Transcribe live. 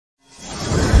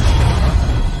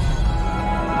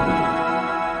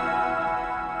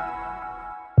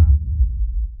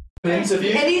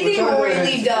interview. Anything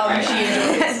really dumb she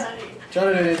enjoys. Trying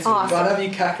to do an interview. Awesome. But I'll have you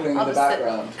cackling in the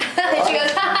background. She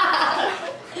goes,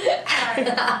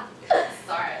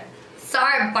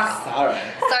 Sorry,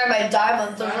 Sorry, my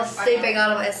diamonds are just seeping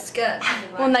out of my skin.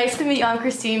 Well, nice to meet you. I'm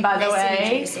Christine, by the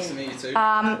way. Nice to meet you too. So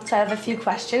I have a few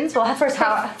questions. Well, first,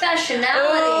 Professionality.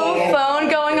 Oh, phone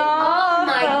going off. Oh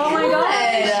my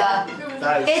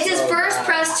god. It's his first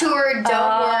press tour.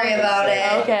 Don't worry about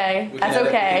it. Okay, that's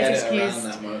okay. It's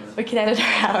excused. We can edit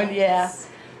around. Yeah.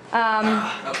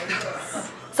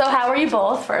 So how are you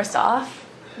both? First off.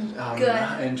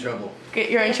 Good. In trouble.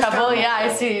 You're in trouble? Yeah,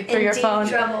 I see through your phone.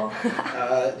 Trouble.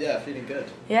 Yeah, feeling good.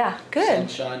 Yeah, good.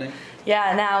 Sun's shining.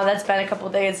 Yeah, now that's been a couple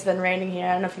of days. It's been raining here.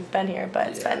 I don't know if you've been here, but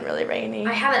it's been really rainy.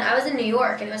 I haven't. I was in New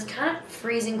York, and it was kind of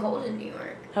freezing cold in New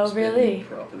York. Oh, really? It's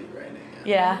been properly raining.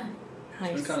 Yeah.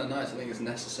 Nice. It's been kind of nice. I think it's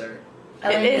necessary.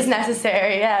 It is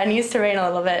necessary. Yeah, it needs to rain a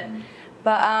little bit.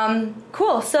 But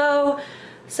cool. So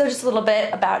just a little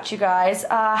bit about you guys.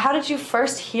 How did you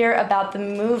first hear about the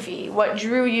movie? What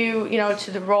drew you,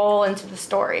 to the role and to the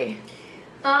story?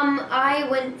 I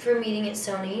went for a meeting at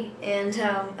Sony, and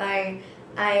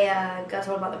I got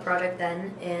told about the project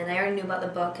then, and I already knew about the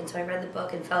book, and so I read the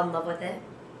book and fell in love with it.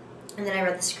 And then I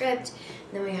read the script,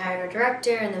 and then we hired our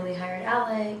director, and then we hired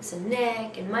Alex and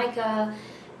Nick and Micah.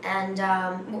 And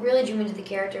what really drew me to the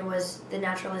character was the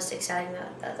naturalistic setting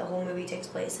that the whole movie takes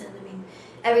place in. I mean,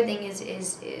 everything is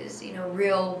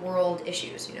real world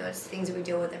issues. It's things that we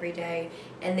deal with every day,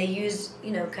 and they use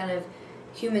kind of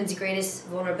humans' greatest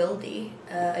vulnerability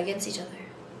against each other.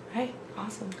 Right.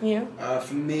 Awesome. You?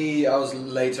 For me, I was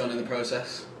later on in the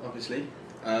process, obviously.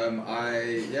 Not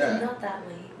that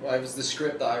late. Well, it was the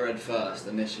script that I read first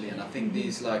initially, and I think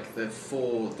these the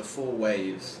four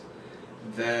waves.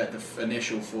 They're the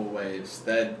initial four waves.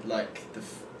 They're like the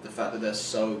fact that they're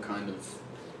so kind of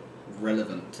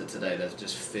relevant to today. There's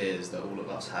just fears that all of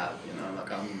us have.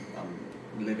 Like I'm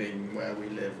living where we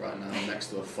live right now, next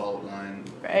to a fault line.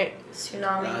 Right.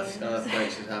 Tsunamis.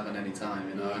 Earthquakes could happen any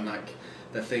time. And like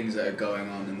the things that are going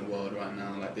on in the world right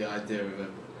now, like the idea of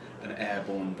an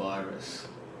airborne virus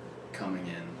coming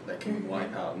in that can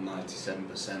wipe out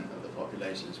 97% of the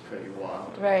population is pretty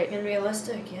wild. Right. And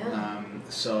realistic, yeah.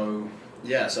 So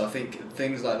I think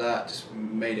things like that just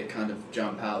made it kind of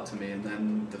jump out to me, and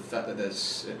then the fact that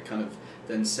it kind of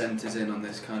then centers in on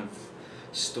this kind of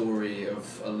story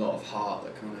of a lot of heart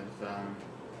that kind of,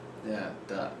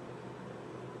 that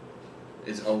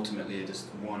is ultimately just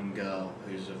one girl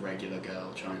who's a regular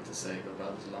girl trying to save her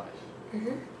brother's life.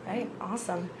 Right,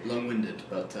 awesome. Long-winded,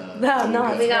 but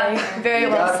no, it's very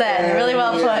well said. Really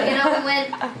well put. We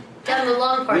went down the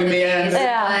long part. We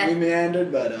meandered. We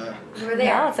meandered, but we were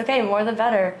there. No, it's okay. More than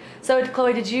better. So,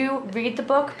 Chloe, did you read the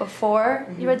book before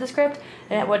you read the script?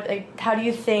 And how do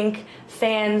you think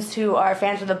fans who are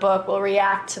fans of the book will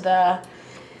react to the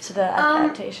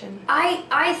adaptation?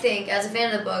 I think, as a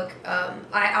fan of the book,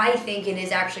 I think it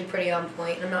is actually pretty on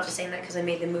point. And I'm not just saying that because I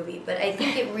made the movie, but I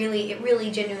think it really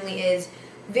genuinely is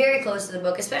very close to the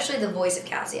book, especially the voice of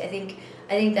Cassie. I think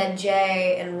that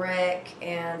Jay and Rick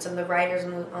and some of the writers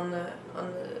on the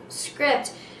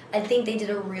script, I think they did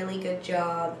a really good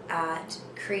job at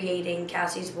creating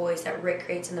Cassie's voice that Rick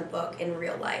creates in the book in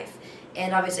real life.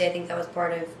 And obviously I think that was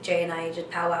part of Jay and I just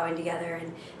powwowing together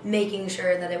and making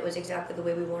sure that it was exactly the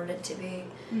way we wanted it to be.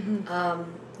 I'm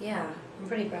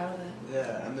pretty proud of it.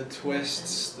 Yeah, and the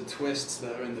twists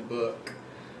that are in the book,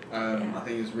 I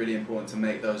think it was really important to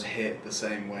make those hit the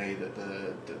same way that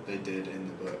they did in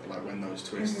the book. Like when those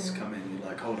twists come in, you're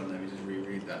like, hold on, let me just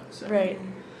reread that. Right.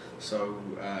 So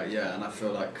and I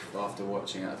feel like after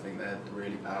watching it, I think they're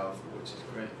really powerful, which is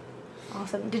great.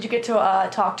 Awesome. Did you get to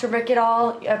talk to Rick at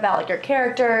all about your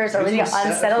characters, or was he on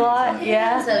set a lot?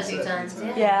 Yeah, on set a few times.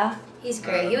 Yeah. He's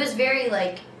great. He was very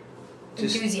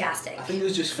enthusiastic. I think it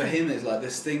was just for him. It's like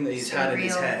this thing that he's had in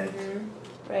his head,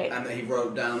 right? And that he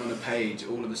wrote down on a page.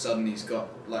 All of a sudden, he's got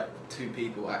like two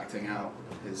people acting out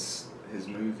his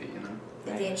movie.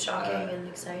 I think it's shocking and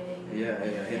exciting. Yeah.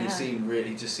 And he just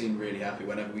seemed really happy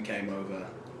whenever we came over.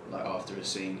 Like after a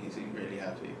scene, he seemed really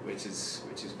happy, which is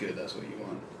good. That's what you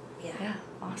want. Yeah,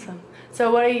 awesome.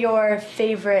 So what are your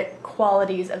favorite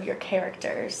qualities of your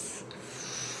characters?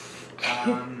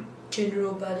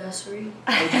 General badassery.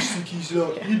 I just think he's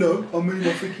like, I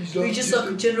think he's like... He's just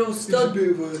like a general stud. He's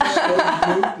a bit of a stud,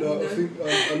 I think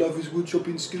I love his wood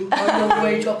chopping skills. I love the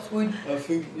way he chops wood. I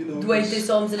think, the way he does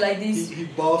arms like this. He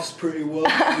baths pretty well.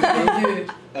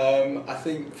 I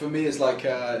think for me it's like,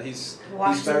 he's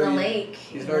very... in the lake.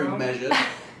 He's very measured.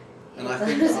 And I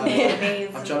think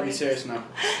I'm trying to be serious now.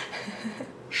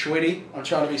 Schwitty, I'm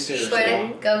trying to be serious.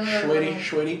 Schwitty,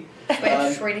 Schwitty.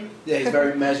 Schwitty. Yeah, he's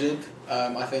very measured.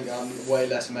 I think I'm way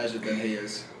less measured than he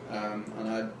is, and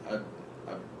I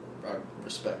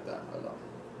respect that a lot.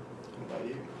 What about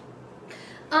you?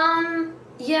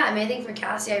 Yeah, I mean, I think for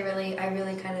Cassie, I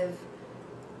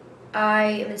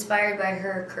am inspired by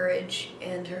her courage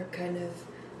and her kind of,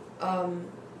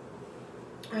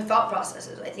 her thought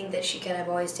processes. I think that she kind of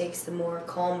always takes the more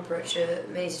calm approach to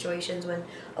many situations when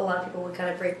a lot of people would kind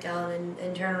of break down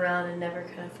and turn around and never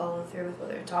kind of follow through with what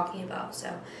they're talking about. So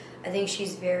I think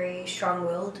she's very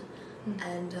strong-willed,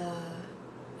 and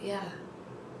yeah,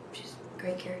 she's a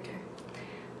great character.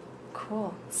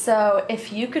 Cool. So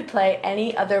if you could play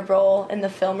any other role in the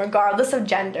film, regardless of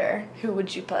gender, who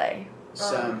would you play?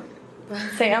 Sam.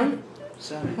 Sam?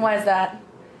 Sam. Why is that?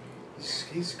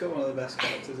 He's got one of the best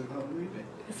characters in the whole movie.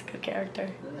 He's a good character.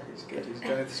 Yeah, he's good.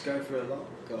 He's going through a lot.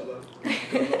 Got a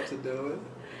lot to deal with.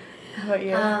 How about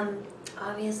you?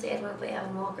 Obviously, I'd want to play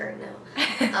Evan Walker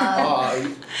now.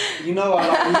 You know I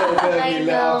like a little bit of I me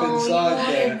lit up know, inside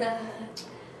you there. wanted that.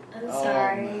 I'm Oh,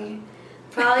 sorry. man.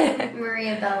 Probably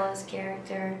Maria Bella's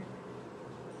character.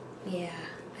 Yeah,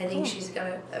 I think Cool. she's got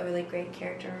a really great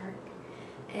character arc.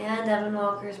 And Evan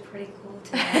Walker's pretty cool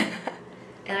too.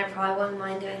 And I probably wouldn't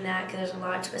mind doing that because there's a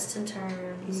lot of twists and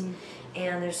turns.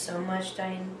 And there's so much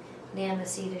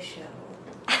dynamicy to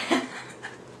show.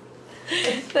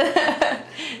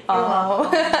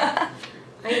 Oh.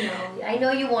 I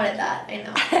know you wanted that.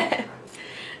 I know.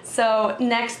 So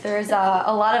next, there's a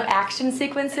lot of action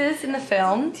sequences in the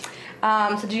film.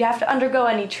 So do you have to undergo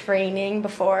any training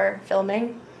before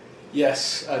filming?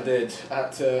 Yes, I did. I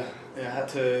had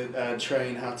to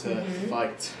train how to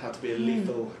fight, how to be a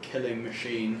lethal killing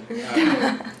machine,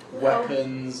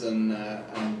 weapons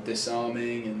and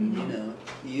disarming and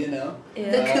you know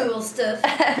The cool stuff.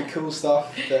 the cool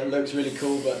stuff that looks really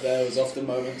cool, but there was often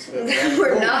moments that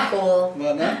Were not cool.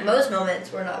 Well, no. Most moments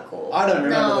were not cool. I don't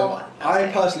remember No. them. I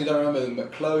personally don't remember them,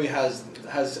 but Chloe has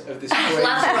this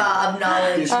Plethora of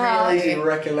knowledge, this crazy really.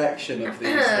 recollection of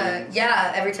these things.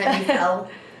 Yeah, every time you fell.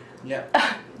 Yeah.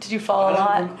 Did you fall a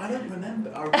lot? I don't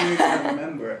remember. I really don't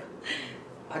remember it.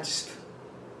 I just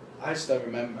don't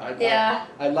remember.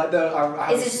 I like the.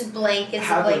 I Is it just blank? It's a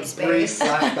have blank a space. brief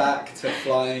flashback to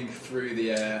flying through the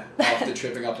air after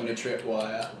tripping up on a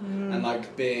tripwire and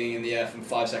like being in the air for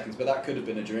 5 seconds, but that could have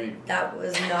been a dream. That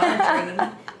was not a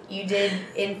dream. You did,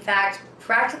 in fact,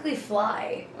 practically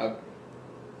fly.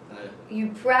 You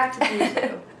practically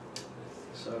did.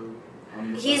 So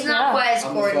I'm the He's first, not quite as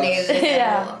I'm the coordinated first- as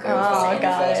Yeah. Evan Walker. Oh, I'm the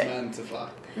got first it. man to fly.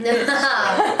 No.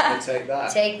 I'll take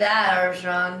that. Take that,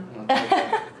 Armstrong. I'll take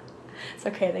that. It's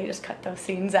okay, they just cut those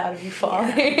scenes out of you falling.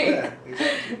 Yeah,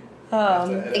 exactly.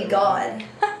 Thank God.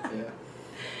 Yeah.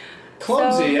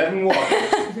 Clumsy, Evan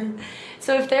Walker.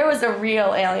 So if there was a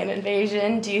real alien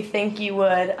invasion, do you think you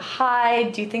would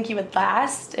hide? Do you think you would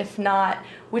last? If not,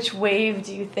 which wave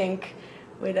do you think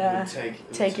would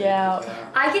take you out?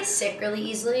 I get sick really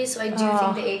easily, so I do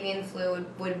think the avian flu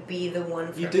would be the one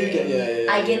for me. You do get,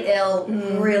 yeah. I get ill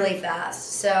really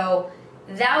fast, so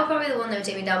that would probably be the one that would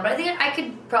take me down. But I think I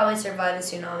could probably survive the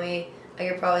tsunami. I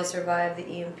could probably survive the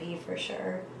EMP for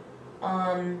sure.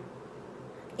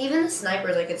 Even the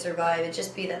snipers I could survive. It'd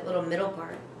just be that little middle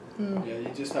part. Yeah, you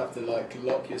just have to like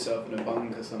lock yourself in a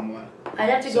bunker somewhere. I'd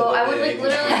have to So go. that I would the like avian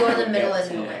literally flu go in the won't middle get of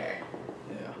to you. nowhere.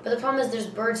 Yeah. But the problem is there's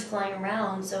birds flying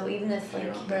around, so even if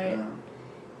like Right.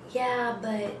 yeah,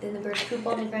 but then the birds poop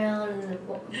on the ground and the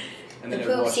then it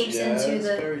poop washes- seeps yeah, into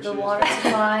that's very the true. water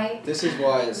supply. This is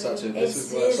why it's such a. This It's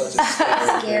is why it's such a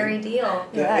scary scary thing. deal.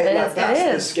 Yeah, it is, That's it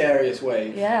the is. scariest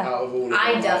wave. Yeah. Out of all of them.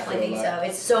 I definitely feel think like so.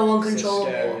 It's so It's the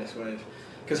uncontrollable. scariest wave.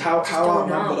 Because how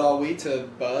don't outnumbered know. are we to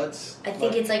birds? I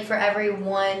think it's like for every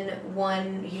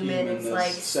one human, it's there's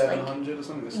like 700 or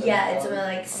something. yeah, it's something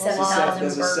like There's 7,000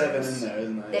 There's birds. a 7 in there,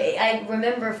 isn't there? I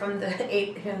remember from the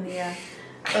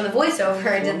from the voiceover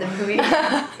I did in the movie.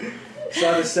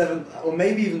 So there's 7, or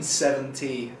maybe even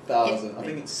 70,000. I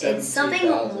think it's 70,000. It's something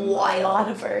A wild. lot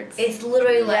of birds. It's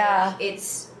literally like Yeah.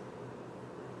 it's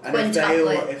And if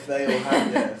they all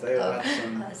quintuplet. had of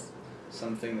some us.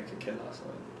 something that could kill us.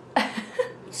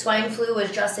 Swine flu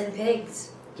was just in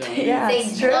pigs. Do you know what I mean? Yeah, Thank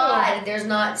it's true. God there's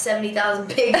not 70,000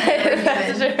 pigs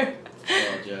That's per true.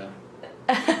 God,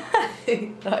 yeah.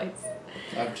 human. Nice.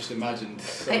 I've just imagined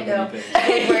so I many know. pigs.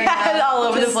 Yeah, all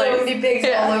over the Just place. So many pigs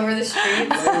Yeah. all over the streets.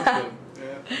 Loads of them,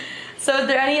 yeah. So are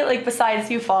there any, like, besides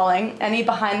you falling, any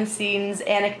behind the scenes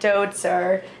anecdotes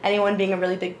or anyone being a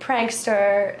really big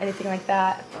prankster, anything like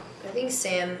that? I think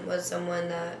Sam was someone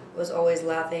that was always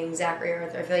laughing. Zachary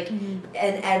Arthur. I feel like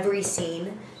in every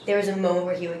scene there was a moment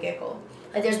where he would giggle.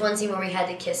 Like there's one scene where we had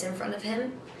to kiss in front of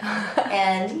him,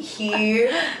 and he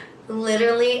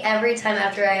literally every time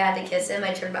after I had to kiss him,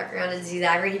 I turned back around and see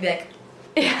Zachary. He'd be like,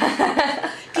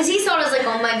 Yeah. Because he saw it as like,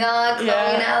 oh my god, Chloe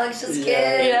and Alex just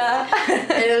kids. Yeah.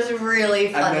 And it was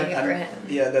really funny for him.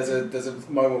 Yeah, there's a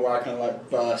moment where I kind of like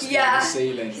burst through the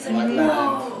ceiling. He's and like,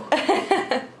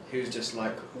 land. He was just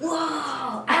like,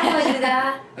 whoa, I don't want to do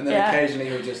that. And then occasionally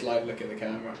he would just like look at the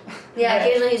camera. Yeah,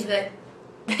 occasionally he's like,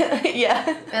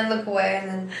 yeah. and look away, and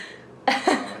then.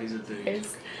 Oh, he's a dude.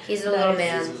 He's a little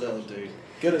man. He's a little dude.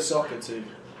 Good at soccer too.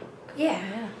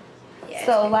 Yeah.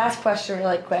 So last question,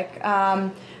 really quick.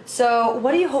 So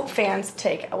what do you hope fans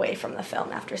take away from the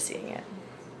film after seeing it?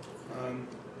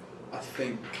 I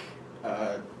think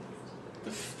the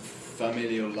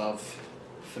familial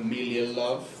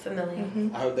love. Familiar.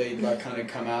 Mm-hmm. I hope they like kind of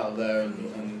come out of there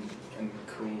and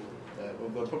cool. Well,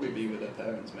 they'll probably be with their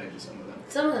parents, maybe some of them.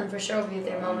 Some of them for sure will be with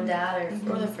their mom and dad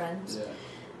or their friends.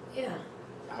 Yeah. Yeah.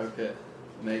 I hope it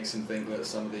makes them think that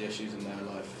some of the issues in their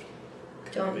life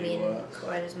don't be mean worse.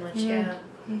 quite as much. Mm-hmm. Yeah.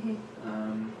 Mm-hmm.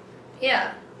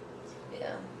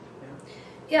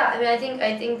 Yeah. I mean,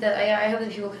 I think that I hope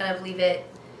that people kind of leave it.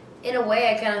 In a way,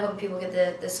 I kind of hope people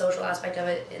get the social aspect of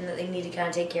it, and that they need to kind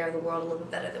of take care of the world a little bit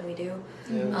better than we do.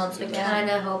 Yeah, So I kind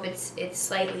of hope it's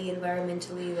slightly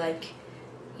environmentally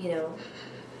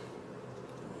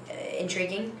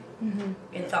intriguing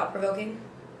and thought provoking.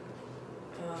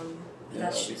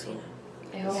 That's that'd be cool.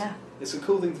 I hope It's a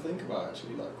cool thing to think about,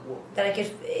 actually. Like what? that I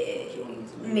could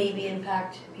maybe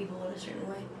impact people in a certain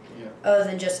way, other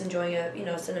than just enjoying a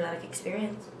cinematic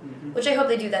experience, which I hope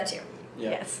they do that too.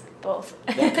 Yeah. Yes, both.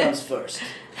 That comes first.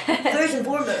 First and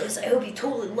foremost, I hope you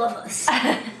totally love us.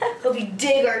 Hope you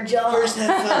dig our job. First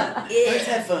have fun. Yeah. First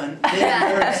have fun.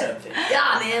 Then learn something.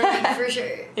 Yeah, man, like, for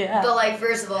sure. Yeah. But like,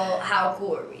 first of all, how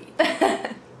cool are we?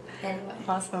 Anyway.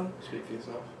 Awesome. Speak for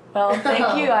yourself. Well,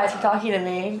 thank you guys for talking to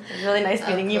me. It was really nice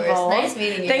meeting you both. Nice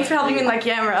meeting you. Thanks for helping me with my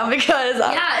camera because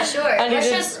yeah, sure. I Let's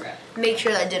needed- just make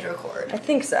sure that did record. I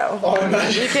think so. Oh,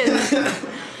 imagine. You can.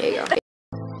 Here you go.